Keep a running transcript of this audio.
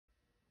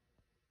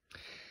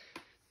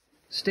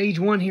Stage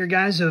one here,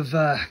 guys, of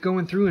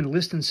going through and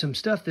listing some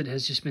stuff that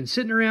has just been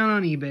sitting around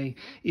on eBay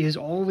is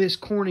all this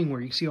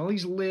CorningWare. You can see all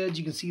these lids.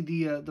 You can see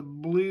the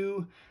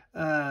blue,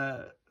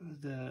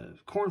 the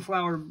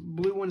cornflower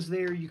blue ones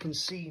there. You can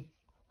see,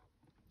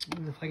 I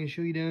don't know if I can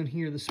show you down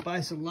here, the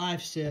Spice of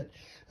Life set.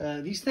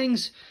 These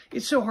things,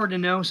 it's so hard to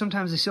know.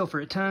 Sometimes they sell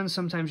for a ton,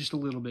 sometimes just a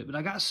little bit. But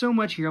I got so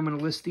much here, I'm going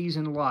to list these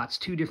in lots,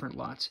 2 different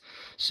lots.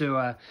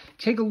 So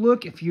take a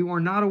look if you are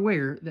not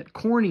aware that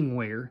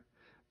CorningWare,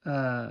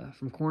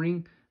 from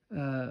Corning,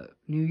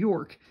 New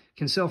York,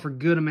 can sell for a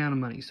good amount of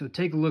money. So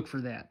take a look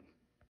for that.